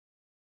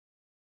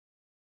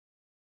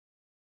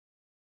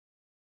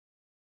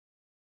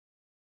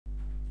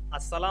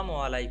Assalamu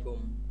Walaikum.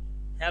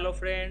 Hello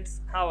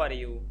friends, how are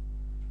you?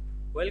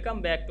 Welcome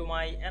back to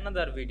my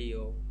another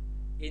video.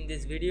 In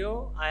this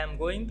video, I am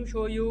going to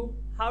show you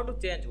how to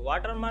change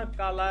watermark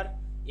color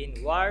in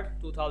Word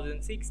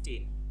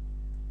 2016.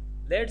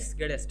 Let's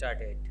get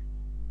started.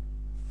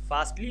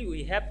 Firstly,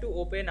 we have to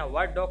open a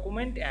Word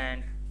document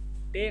and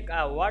take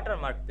a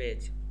watermark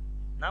page.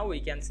 Now we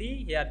can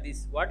see here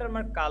this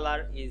watermark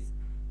color is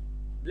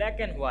black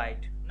and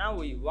white. Now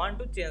we want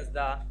to change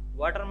the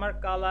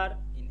watermark color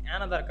in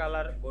another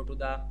color. Go to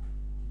the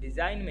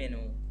design menu,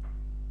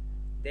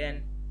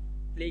 then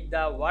click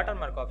the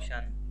watermark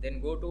option,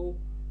 then go to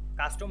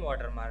custom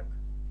watermark,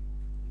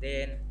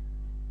 then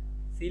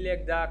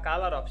select the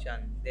color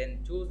option, then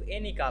choose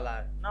any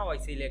color. Now I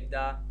select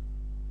the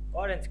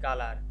orange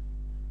color,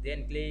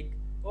 then click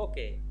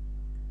OK.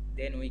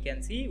 Then we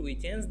can see we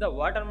change the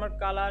watermark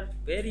color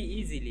very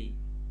easily.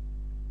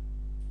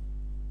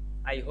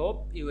 I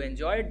hope you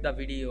enjoyed the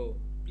video.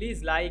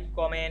 Please like,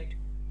 comment,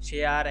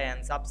 share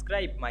and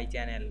subscribe my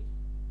channel.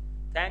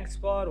 Thanks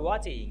for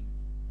watching.